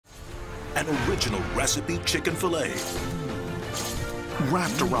an original recipe chicken filet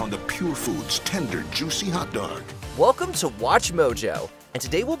wrapped around the Pure Foods tender, juicy hot dog. Welcome to Watch Mojo, and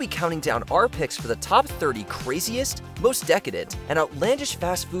today we'll be counting down our picks for the top 30 craziest, most decadent, and outlandish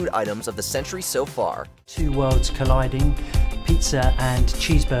fast food items of the century so far. Two worlds colliding, pizza and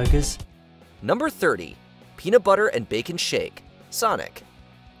cheeseburgers. Number 30. Peanut butter and bacon shake, Sonic.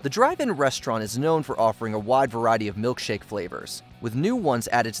 The drive-in restaurant is known for offering a wide variety of milkshake flavors, with new ones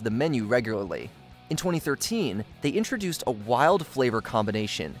added to the menu regularly. In 2013, they introduced a wild flavor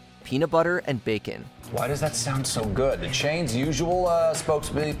combination, peanut butter and bacon. Why does that sound so good? The chain's usual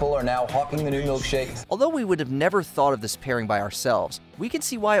spokespeople are now hawking the new milkshake. Although we would have never thought of this pairing by ourselves, we can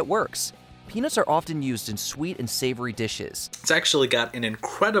see why it works. Peanuts are often used in sweet and savory dishes. It's actually got an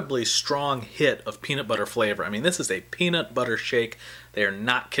incredibly strong hit of peanut butter flavor. I mean, this is a peanut butter shake. They are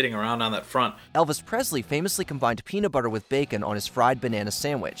not kidding around on that front. Elvis Presley famously combined peanut butter with bacon on his fried banana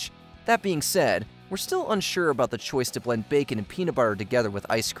sandwich. That being said, we're still unsure about the choice to blend bacon and peanut butter together with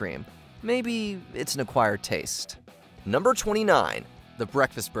ice cream. Maybe it's an acquired taste. Number 29. The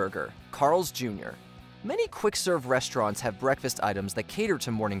Breakfast Burger, Carl's Jr. Many quick-serve restaurants have breakfast items that cater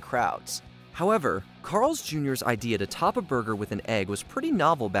to morning crowds. However, Carl's Jr.'s idea to top a burger with an egg was pretty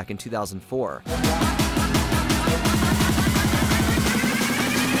novel back in 2004.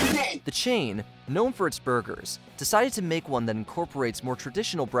 The chain, known for its burgers, decided to make one that incorporates more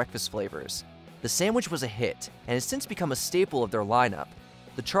traditional breakfast flavors. The sandwich was a hit, and has since become a staple of their lineup.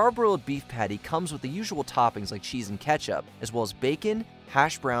 The charbroiled beef patty comes with the usual toppings like cheese and ketchup, as well as bacon,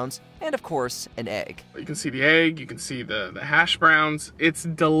 hash browns, and of course, an egg. You can see the egg, you can see the hash browns. It's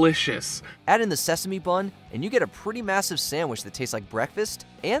delicious. Add in the sesame bun, and you get a pretty massive sandwich that tastes like breakfast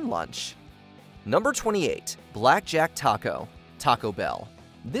and lunch. Number 28. Blackjack Taco, Taco Bell.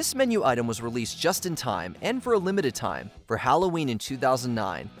 This menu item was released just in time, and for a limited time, for Halloween in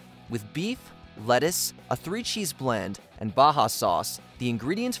 2009. With beef, lettuce, a 3-cheese blend, and Baja sauce, the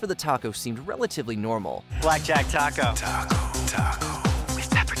ingredients for the taco seemed relatively normal. Blackjack taco. Taco. With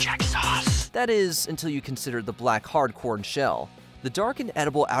pepper jack sauce. That is, until you considered the black hard corn shell. The dark and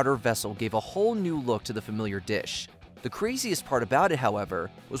edible outer vessel gave a whole new look to the familiar dish. The craziest part about it, however,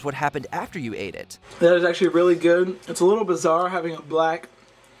 was what happened after you ate it. That is actually really good. It's a little bizarre having a black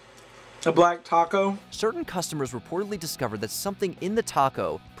taco. Certain customers reportedly discovered that something in the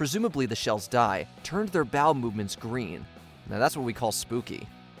taco, presumably the shell's dye, turned their bowel movements green. Now that's what we call spooky.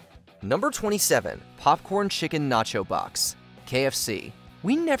 Number 27. Popcorn Chicken Nacho Box, KFC.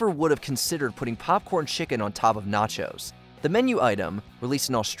 We never would have considered putting popcorn chicken on top of nachos. The menu item, released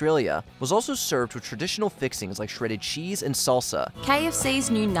in Australia, was also served with traditional fixings like shredded cheese and salsa.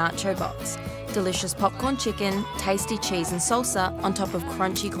 KFC's new nacho box. Delicious popcorn chicken, tasty cheese and salsa on top of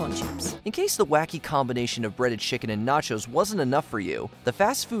crunchy corn chips. In case the wacky combination of breaded chicken and nachos wasn't enough for you, the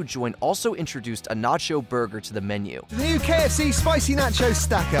fast food joint also introduced a nacho burger to the menu. The new KFC Spicy Nacho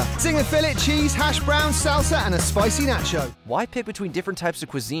Stacker. Zinger fillet, cheese, hash brown, salsa, and a spicy nacho. Why pick between different types of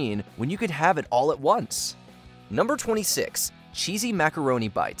cuisine when you could have it all at once? Number 26. Cheesy Macaroni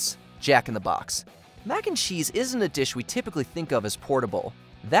Bites, Jack in the Box. Mac and cheese isn't a dish we typically think of as portable.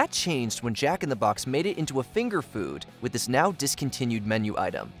 That changed when Jack in the Box made it into a finger food with this now discontinued menu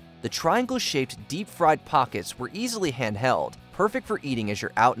item. The triangle-shaped deep-fried pockets were easily handheld, perfect for eating as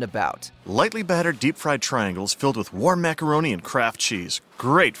you're out and about. Lightly battered deep-fried triangles filled with warm macaroni and Kraft cheese.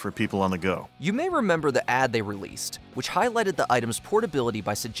 Great for people on the go. You may remember the ad they released, which highlighted the item's portability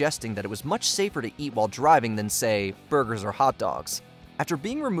by suggesting that it was much safer to eat while driving than, say, burgers or hot dogs. After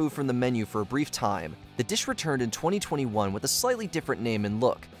being removed from the menu for a brief time, the dish returned in 2021 with a slightly different name and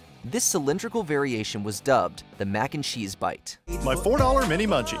look. This cylindrical variation was dubbed the Mac and Cheese Bite. My $4 mini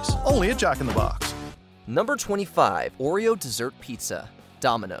munchies, only at Jack in the Box. Number 25. Oreo Dessert Pizza,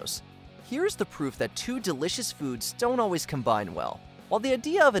 Domino's. Here's the proof that two delicious foods don't always combine well. While the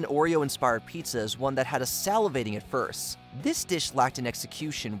idea of an Oreo-inspired pizza is one that had us salivating at first, this dish lacked in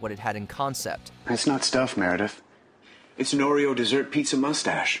execution what it had in concept. It's not stuff, Meredith. It's an Oreo dessert pizza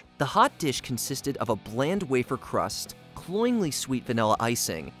mustache. The hot dish consisted of a bland wafer crust, cloyingly sweet vanilla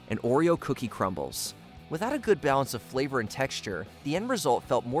icing, and Oreo cookie crumbles. Without a good balance of flavor and texture, the end result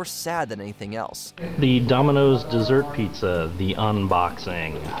felt more sad than anything else. The Domino's dessert pizza, the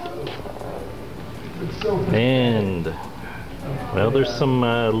unboxing. And, well, there's some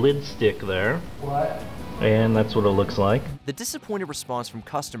lid stick there. And that's what it looks like. The disappointed response from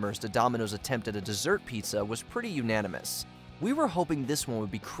customers to Domino's attempt at a dessert pizza was pretty unanimous. We were hoping this one would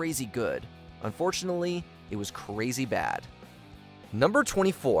be crazy good. Unfortunately, it was crazy bad. Number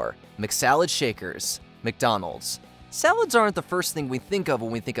 24. McSalad Shakers, McDonald's. Salads aren't the first thing we think of when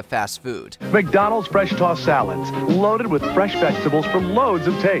we think of fast food. McDonald's fresh tossed salads, loaded with fresh vegetables for loads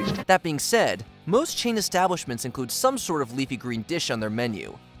of taste. That being said, most chain establishments include some sort of leafy green dish on their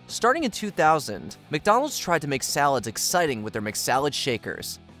menu. Starting in 2000, McDonald's tried to make salads exciting with their McSalad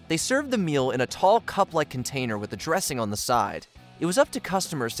shakers. They served the meal in a tall cup-like container with the dressing on the side. It was up to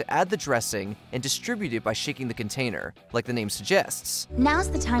customers to add the dressing and distribute it by shaking the container, like the name suggests. Now's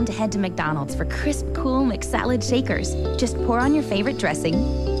the time to head to McDonald's for crisp, cool McSalad shakers. Just pour on your favorite dressing,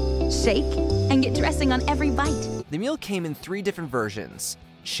 shake, and get dressing on every bite. The meal came in 3 different versions: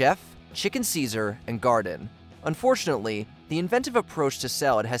 Chef, Chicken Caesar, and Garden. Unfortunately, the inventive approach to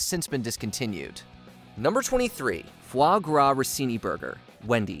salad has since been discontinued. Number 23, Foie Gras Rossini Burger,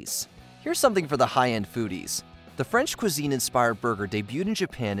 Wendy's. Here's something for the high-end foodies. The French cuisine-inspired burger debuted in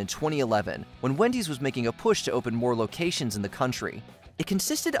Japan in 2011 when Wendy's was making a push to open more locations in the country. It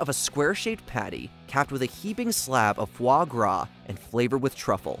consisted of a square-shaped patty capped with a heaping slab of foie gras and flavored with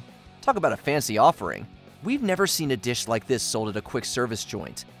truffle. Talk about a fancy offering. We've never seen a dish like this sold at a quick-service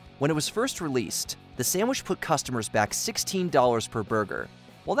joint. When it was first released, the sandwich put customers back $16 per burger.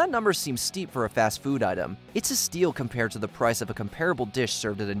 While that number seems steep for a fast food item, it's a steal compared to the price of a comparable dish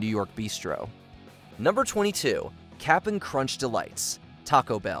served at a New York bistro. Number 22, Cap'n Crunch Delights,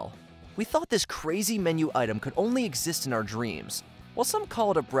 Taco Bell. We thought this crazy menu item could only exist in our dreams. While some call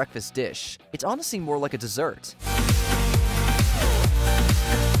it a breakfast dish, it's honestly more like a dessert.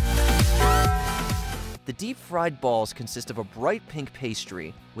 The deep-fried balls consist of a bright pink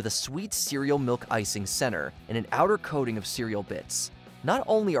pastry with a sweet cereal milk icing center and an outer coating of cereal bits. Not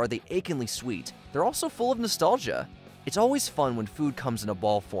only are they achingly sweet, they're also full of nostalgia. It's always fun when food comes in a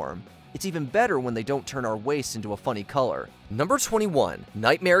ball form. It's even better when they don't turn our waste into a funny color. Number 21,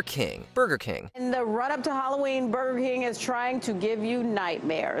 Nightmare King, Burger King. In the run-up to Halloween, Burger King is trying to give you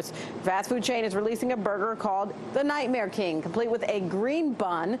nightmares. Fast food chain is releasing a burger called the Nightmare King, complete with a green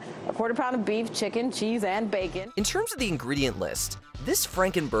bun, a quarter pound of beef, chicken, cheese, and bacon. In terms of the ingredient list, this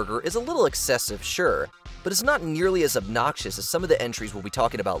Frankenburger is a little excessive, sure, but it's not nearly as obnoxious as some of the entries we'll be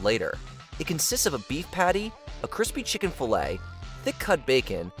talking about later. It consists of a beef patty, a crispy chicken fillet, thick-cut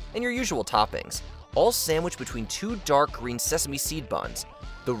bacon, and your usual toppings, all sandwiched between 2 dark green sesame seed buns.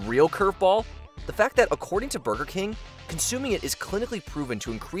 The real curveball? The fact that, according to Burger King, consuming it is clinically proven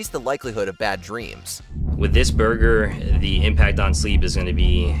to increase the likelihood of bad dreams. With this burger, the impact on sleep is going to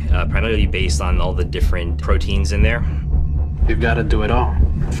be primarily based on all the different proteins in there. You've got to do it all.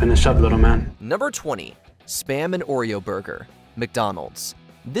 Finish up, little man. Number 20, Spam and Oreo Burger, McDonald's.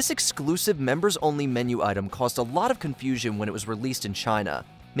 This exclusive members-only menu item caused a lot of confusion when it was released in China.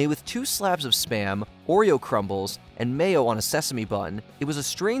 Made with 2 slabs of Spam, Oreo crumbles, and mayo on a sesame bun, it was a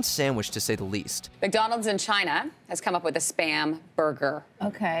strange sandwich to say the least. McDonald's in China has come up with a Spam burger.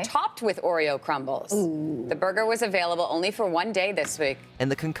 Okay. Topped with Oreo crumbles. Ooh. The burger was available only for 1 day this week.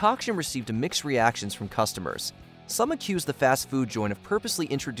 And the concoction received mixed reactions from customers. Some accused the fast food joint of purposely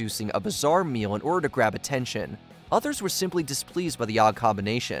introducing a bizarre meal in order to grab attention. Others were simply displeased by the odd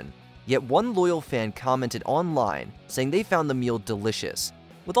combination. Yet one loyal fan commented online, saying they found the meal delicious.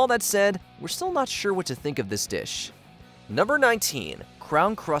 With all that said, we're still not sure what to think of this dish. Number 19,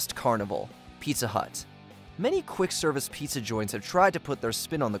 Crown Crust Carnival, Pizza Hut. Many quick-service pizza joints have tried to put their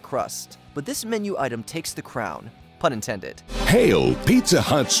spin on the crust, but this menu item takes the crown, pun intended. Hail Pizza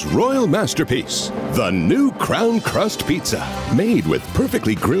Hut's royal masterpiece, the new Crown Crust Pizza, made with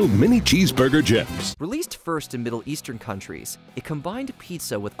perfectly grilled mini cheeseburger gems. Released first in Middle Eastern countries, it combined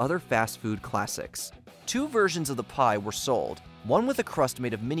pizza with other fast food classics. 2 versions of the pie were sold, one with a crust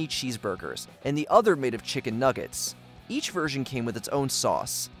made of mini cheeseburgers, and the other made of chicken nuggets. Each version came with its own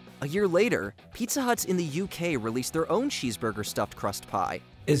sauce. A year later, Pizza Huts in the UK released their own cheeseburger stuffed crust pie.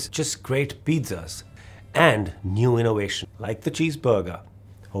 It's just great pizzas and new innovation, like the cheeseburger.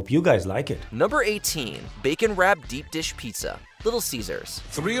 Hope you guys like it. Number 18, Bacon Wrapped Deep Dish Pizza, Little Caesars.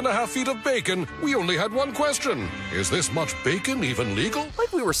 3.5 feet of bacon. We only had one question. Is this much bacon even legal?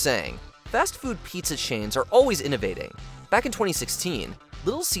 Like we were saying, fast food pizza chains are always innovating. Back in 2016,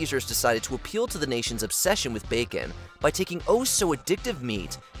 Little Caesars decided to appeal to the nation's obsession with bacon by taking oh-so-addictive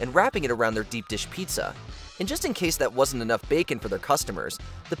meat and wrapping it around their deep dish pizza. And just in case that wasn't enough bacon for their customers,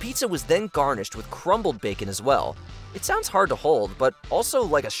 the pizza was then garnished with crumbled bacon as well. It sounds hard to hold, but also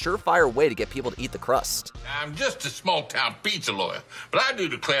like a surefire way to get people to eat the crust. I'm just a small-town pizza lawyer, but I do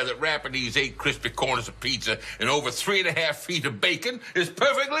declare that wrapping these 8 crispy corners of pizza in over 3.5 feet of bacon is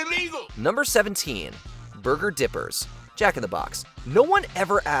perfectly legal. Number 17, Burger Dippers, Jack in the Box. No one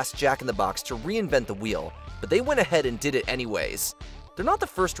ever asked Jack in the Box to reinvent the wheel, but they went ahead and did it anyways. They're not the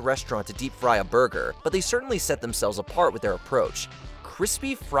first restaurant to deep fry a burger, but they certainly set themselves apart with their approach.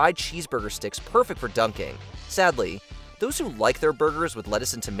 crispy fried cheeseburger sticks perfect for dunking. Sadly, those who like their burgers with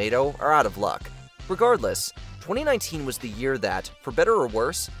lettuce and tomato are out of luck. Regardless, 2019 was the year that, for better or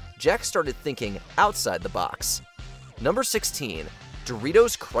worse, Jack started thinking outside the box. Number 16.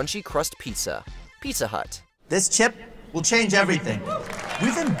 Doritos Crunchy Crust Pizza. Pizza Hut. This chip will change everything.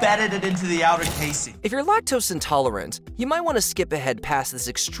 We've embedded it into the outer casing. If you're lactose intolerant, you might want to skip ahead past this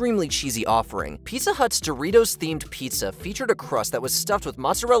extremely cheesy offering. Pizza Hut's Doritos-themed pizza featured a crust that was stuffed with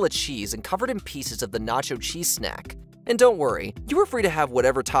mozzarella cheese and covered in pieces of the nacho cheese snack. And don't worry, you were free to have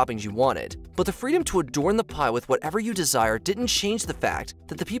whatever toppings you wanted, but the freedom to adorn the pie with whatever you desire didn't change the fact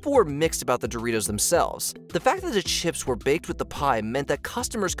that the people were mixed about the Doritos themselves. The fact that the chips were baked with the pie meant that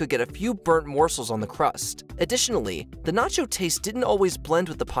customers could get a few burnt morsels on the crust. Additionally, the nacho taste didn't always blend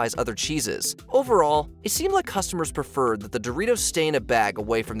with the pie's other cheeses. Overall, it seemed like customers preferred that the Doritos stay in a bag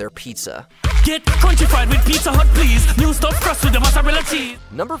away from their pizza. Get crunchy fried with Pizza Hut, please. New stuffed crust with the mozzarella cheese.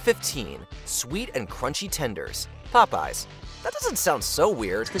 Number 15. Sweet and crunchy tenders. Popeyes. That doesn't sound so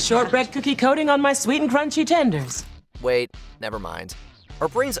weird. The shortbread cookie coating on my sweet and crunchy tenders. Wait, never mind. Our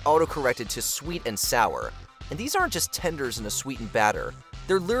brains auto-corrected to sweet and sour, and these aren't just tenders in a sweetened batter.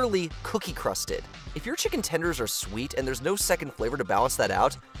 They're literally cookie crusted. If your chicken tenders are sweet and there's no second flavor to balance that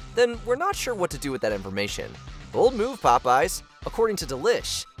out, then we're not sure what to do with that information. Bold move, Popeyes. According to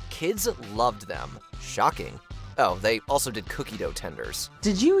Delish, kids loved them. Shocking. Oh, they also did cookie dough tenders.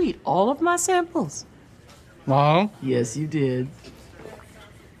 Did you eat all of my samples? Mom? Yes, you did.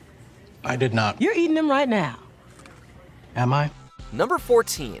 I did not. You're eating them right now. Am I? Number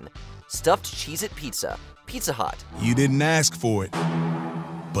 14. Stuffed Cheez-It Pizza. Pizza Hut. You didn't ask for it,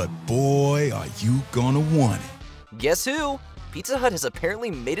 but boy, are you gonna want it. Guess who? Pizza Hut has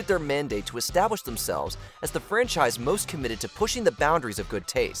apparently made it their mandate to establish themselves as the franchise most committed to pushing the boundaries of good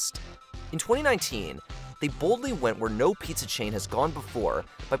taste. In 2019, they boldly went where no pizza chain has gone before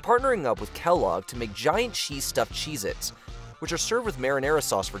by partnering up with Kellogg to make giant cheese-stuffed Cheez-Its, which are served with marinara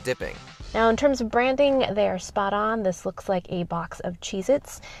sauce for dipping. Now, in terms of branding, they are spot on. This looks like a box of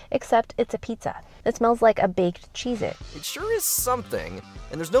Cheez-Its, except it's a pizza. It smells like a baked Cheez-It. It sure is something,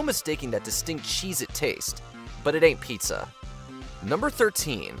 and there's no mistaking that distinct Cheez-It taste, but it ain't pizza. Number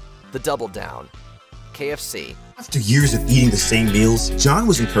 13, the Double Down. KFC. After years of eating the same meals, John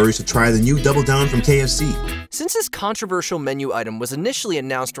was encouraged to try the new Double Down from KFC. Since this controversial menu item was initially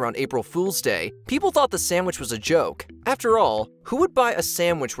announced around April Fool's Day, people thought the sandwich was a joke. After all, who would buy a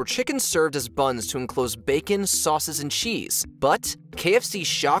sandwich where chicken served as buns to enclose bacon, sauces, and cheese? But KFC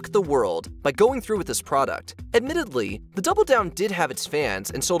shocked the world by going through with this product. Admittedly, the Double Down did have its fans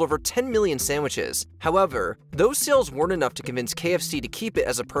and sold over 10 million sandwiches. However, those sales weren't enough to convince KFC to keep it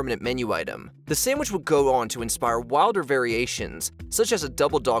as a permanent menu item. The sandwich would go on to inspire wilder variations, such as a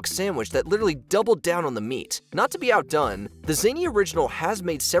double dog sandwich that literally doubled down on the meat. Not to be outdone, the zany original has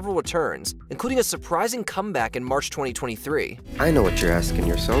made several returns, including a surprising comeback in March 2023. I know what you're asking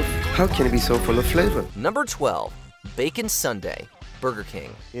yourself. How can it be so full of flavor? Number 12, Bacon Sundae, Burger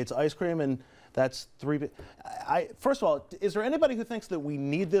King. It's ice cream and that's first of all, is there anybody who thinks that we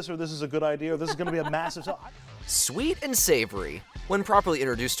need this or this is a good idea or this is going to be a massive... Sweet and savory, when properly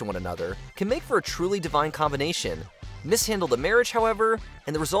introduced to one another, can make for a truly divine combination. Mishandle the marriage, however,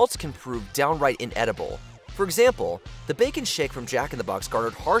 and the results can prove downright inedible. For example, the bacon shake from Jack in the Box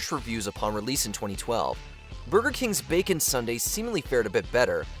garnered harsh reviews upon release in 2012. Burger King's Bacon Sundae seemingly fared a bit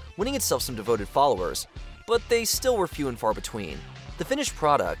better, winning itself some devoted followers, but they still were few and far between. The finished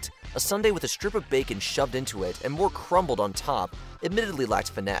product, a sundae with a strip of bacon shoved into it and more crumbled on top, admittedly lacked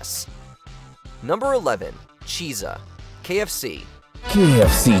finesse. Number 11, Cheeza, KFC.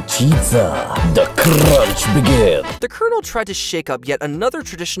 KFC Cheeza, the crunch begins. The Colonel tried to shake up yet another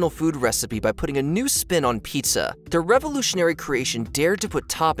traditional food recipe by putting a new spin on pizza. Their revolutionary creation dared to put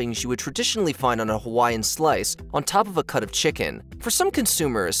toppings you would traditionally find on a Hawaiian slice on top of a cut of chicken. For some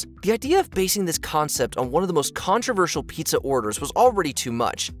consumers, the idea of basing this concept on one of the most controversial pizza orders was already too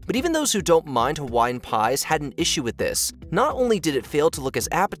much, but even those who don't mind Hawaiian pies had an issue with this. Not only did it fail to look as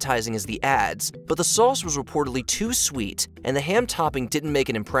appetizing as the ads, but the sauce was reportedly too sweet, and the ham topping didn't make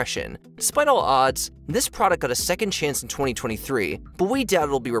an impression. Despite all odds, this product got a second chance in 2023, but we doubt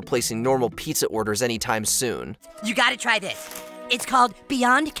it'll be replacing normal pizza orders anytime soon. You gotta try this. It's called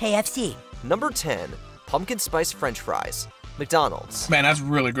Beyond KFC. Number 10, Pumpkin Spice French Fries, McDonald's. Man, that's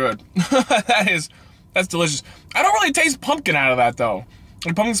really good. That's delicious. I don't really taste pumpkin out of that though.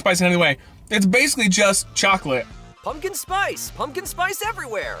 Like pumpkin spice in any way. It's basically just chocolate. Pumpkin spice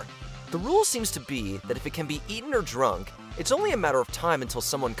everywhere. The rule seems to be that if it can be eaten or drunk, it's only a matter of time until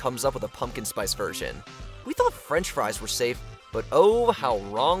someone comes up with a pumpkin spice version. We thought French fries were safe, but oh, how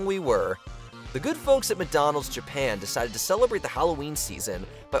wrong we were. The good folks at McDonald's Japan decided to celebrate the Halloween season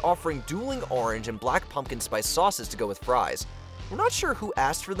by offering dueling orange and black pumpkin spice sauces to go with fries. We're not sure who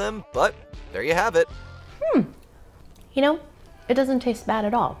asked for them, but there you have it. You know, it doesn't taste bad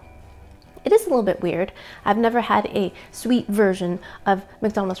at all. It is a little bit weird. I've never had a sweet version of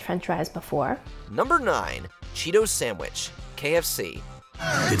McDonald's French fries before. Number 9, Cheetos Sandwich, KFC.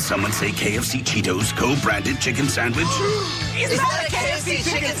 Did someone say KFC Cheetos co-branded chicken sandwich? Is that a KFC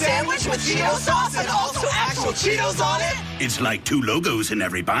chicken sandwich with Cheeto sauce and also actual Cheetos on it? It's like 2 logos in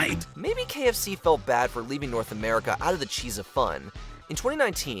every bite. Maybe KFC felt bad for leaving North America out of the cheese of fun. In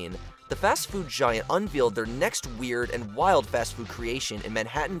 2019, the fast food giant unveiled their next weird and wild fast food creation in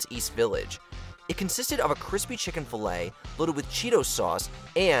Manhattan's East Village. It consisted of a crispy chicken fillet loaded with Cheeto sauce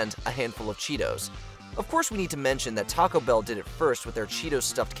and a handful of Cheetos. Of course, we need to mention that Taco Bell did it first with their Cheetos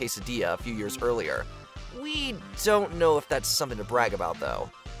stuffed quesadilla a few years earlier. We don't know if that's something to brag about, though.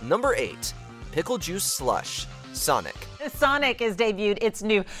 Number 8, Pickle Juice Slush, Sonic. Sonic has debuted its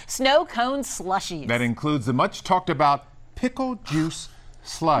new snow cone slushies. That includes the much talked about pickle juice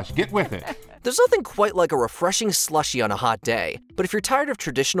slush. Get with it. There's nothing quite like a refreshing slushie on a hot day, but if you're tired of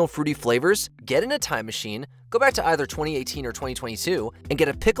traditional fruity flavors, get in a time machine, go back to either 2018 or 2022, and get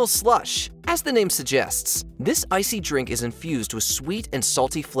a pickle slush. As the name suggests, this icy drink is infused with sweet and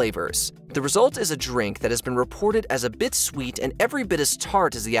salty flavors. The result is a drink that has been reported as a bit sweet and every bit as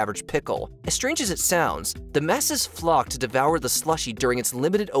tart as the average pickle. As strange as it sounds, the masses flock to devour the slushie during its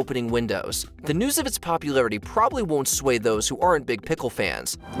limited opening windows. The news of its popularity probably won't sway those who aren't big pickle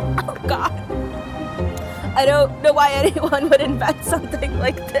fans. Oh God. I don't know why anyone would invent something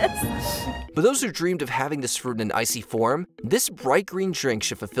like this. But those who dreamed of having this fruit in an icy form, this bright green drink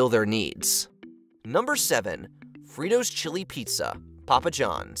should fulfill their needs. Number 7, Fritos Chili Pizza, Papa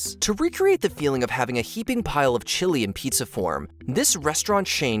John's. To recreate the feeling of having a heaping pile of chili in pizza form, this restaurant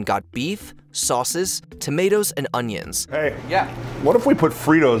chain got beef, sauces, tomatoes, and onions. Hey, what if we put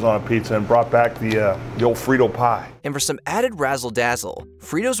Fritos on a pizza and brought back the old Frito pie? And for some added razzle-dazzle,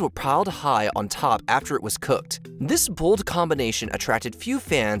 Fritos were piled high on top after it was cooked. This bold combination attracted few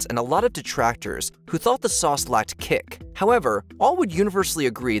fans and a lot of detractors who thought the sauce lacked kick. However, all would universally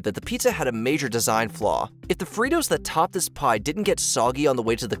agree that the pizza had a major design flaw. If the Fritos that topped this pie didn't get soggy on the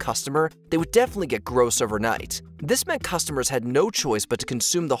way to the customer, they would definitely get gross overnight. This meant customers had no choice but to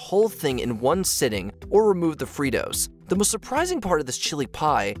consume the whole thing in one sitting or remove the Fritos. The most surprising part of this chili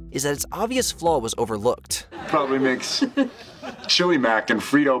pie is that its obvious flaw was overlooked. Probably makes chili mac and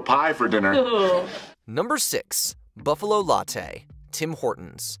Frito pie for dinner. Number 6, Buffalo Latte, Tim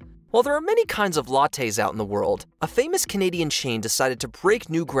Hortons. While there are many kinds of lattes out in the world, a famous Canadian chain decided to break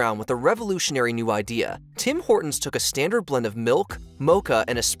new ground with a revolutionary new idea. Tim Hortons took a standard blend of milk, mocha,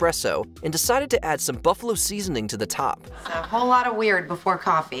 and espresso and decided to add some buffalo seasoning to the top. A whole lot of weird before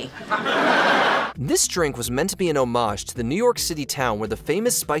coffee. This drink was meant to be an homage to the New York City town where the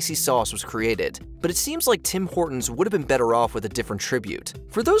famous spicy sauce was created, but it seems like Tim Hortons would have been better off with a different tribute.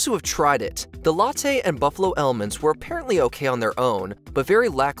 For those who have tried it, the latte and buffalo elements were apparently okay on their own, but very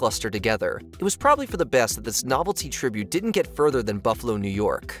lackluster together. It was probably for the best that this novelty tribute didn't get further than Buffalo, New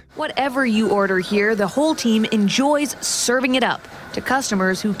York. Whatever you order here, the whole team enjoys serving it up to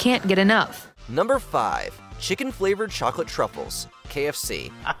customers who can't get enough. Number 5, chicken-flavored chocolate truffles,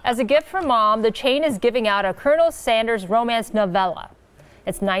 KFC. As a gift from Mom, the chain is giving out a Colonel Sanders romance novella.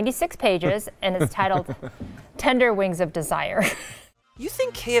 It's 96 pages and it's titled Tender Wings of Desire. You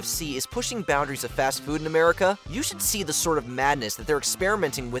think KFC is pushing boundaries of fast food in America? You should see the sort of madness that they're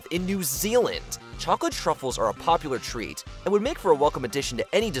experimenting with in New Zealand. Chocolate truffles are a popular treat and would make for a welcome addition to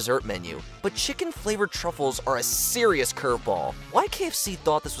any dessert menu, but chicken-flavored truffles are a serious curveball. Why KFC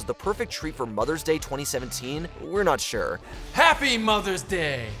thought this was the perfect treat for Mother's Day 2017, we're not sure. Happy Mother's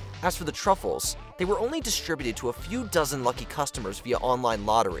Day! As for the truffles, they were only distributed to a few dozen lucky customers via online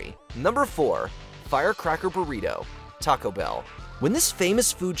lottery. Number 4, Firecracker Burrito, Taco Bell. When this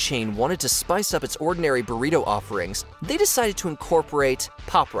famous food chain wanted to spice up its ordinary burrito offerings, they decided to incorporate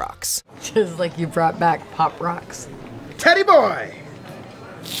Pop Rocks. Just like you brought back Pop Rocks. Teddy boy!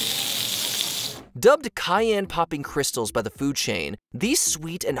 Dubbed cayenne popping crystals by the food chain, these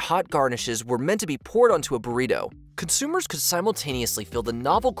sweet and hot garnishes were meant to be poured onto a burrito. Consumers could simultaneously feel the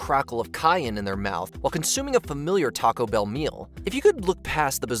novel crackle of cayenne in their mouth while consuming a familiar Taco Bell meal. If you could look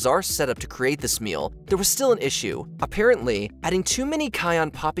past the bizarre setup to create this meal, there was still an issue. Apparently, adding too many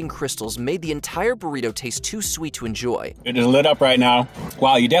cayenne popping crystals made the entire burrito taste too sweet to enjoy. It is lit up right now.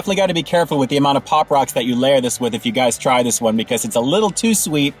 Wow, you definitely got to be careful with the amount of Pop Rocks that you layer this with if you guys try this one, because it's a little too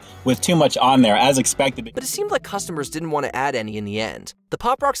sweet with too much on there, as expected. But it seemed like customers didn't want to add any in the end. The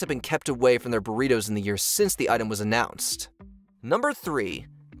Pop Rocks have been kept away from their burritos in the years since the item was announced. Number 3,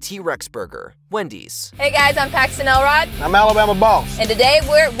 T-Rex burger, Wendy's. Hey guys, I'm Paxton Elrod. I'm Alabama Boss. And today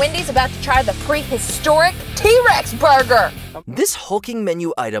we're at Wendy's about to try the prehistoric T-Rex burger. This hulking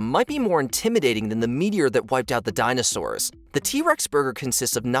menu item might be more intimidating than the meteor that wiped out the dinosaurs. The T-Rex burger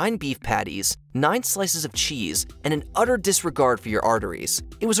consists of 9 beef patties, 9 slices of cheese, and an utter disregard for your arteries.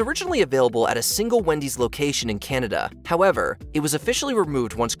 It was originally available at a single Wendy's location in Canada. However, it was officially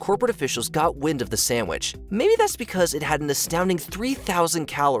removed once corporate officials got wind of the sandwich. Maybe that's because it had an astounding 3,000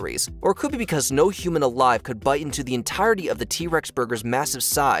 calories, or it could be because no human alive could bite into the entirety of the T-Rex burger's massive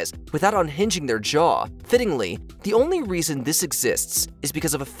size without unhinging their jaw. Fittingly, the only reason this exists is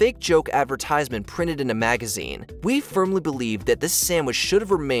because of a fake joke advertisement printed in a magazine. We firmly believe that this sandwich should have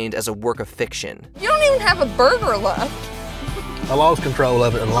remained as a work of fiction. You don't even have a burger left. I lost control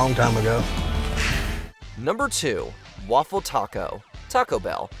of it a long time ago. Number 2. Waffle Taco, Taco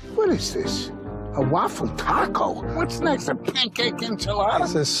Bell. What is this? A waffle taco? What's next, a pancake enchilada?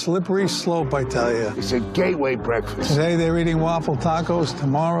 It's a slippery slope, I tell you. It's a gateway breakfast. Today they're eating waffle tacos,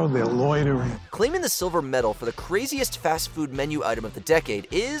 tomorrow they're loitering. Claiming the silver medal for the craziest fast food menu item of the decade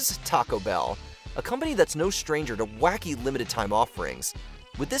is Taco Bell, a company that's no stranger to wacky limited time offerings.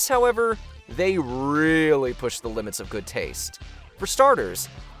 With this, however, they really push the limits of good taste. For starters,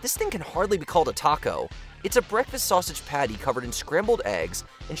 this thing can hardly be called a taco. It's a breakfast sausage patty covered in scrambled eggs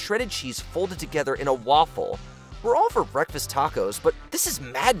and shredded cheese folded together in a waffle. We're all for breakfast tacos, but this is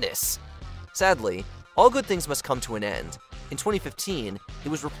madness. Sadly, all good things must come to an end. In 2015, it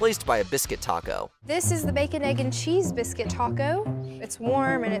was replaced by a biscuit taco. This is the bacon, egg, and cheese biscuit taco. It's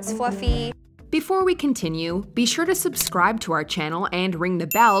warm and it's fluffy. Before we continue, be sure to subscribe to our channel and ring the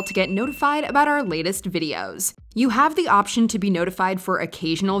bell to get notified about our latest videos. You have the option to be notified for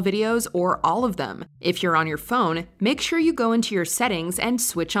occasional videos or all of them. If you're on your phone, make sure you go into your settings and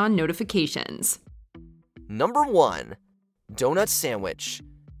switch on notifications. Number 1. Donut Sandwich,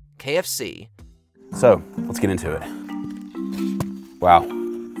 KFC. So, let's get into it. Wow.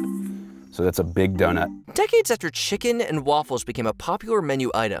 So that's a big donut. Decades after chicken and waffles became a popular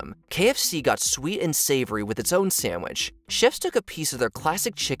menu item, KFC got sweet and savory with its own sandwich. Chefs took a piece of their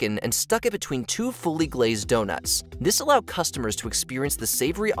classic chicken and stuck it between 2 fully glazed donuts. This allowed customers to experience the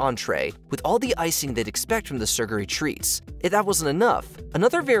savory entree with all the icing they'd expect from the sugary treats. If that wasn't enough,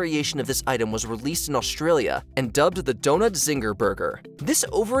 another variation of this item was released in Australia and dubbed the Donut Zinger Burger. This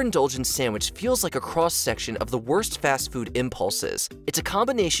overindulgent sandwich feels like a cross-section of the worst fast food impulses. It's a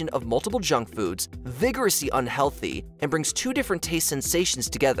combination of multiple junk foods, vigorously unhealthy, and brings 2 different taste sensations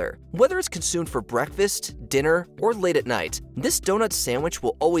together. Whether it's consumed for breakfast, dinner, or late at night, this donut sandwich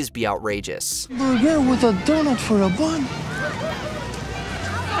will always be outrageous. Burger with a donut for a bun?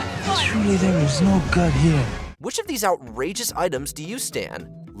 Surely there is no gut here. Which of these outrageous items do you stan?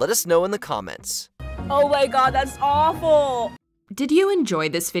 Let us know in the comments. Oh my god, that's awful! Did you enjoy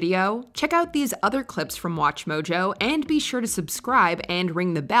this video? Check out these other clips from WatchMojo and be sure to subscribe and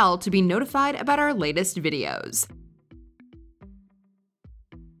ring the bell to be notified about our latest videos.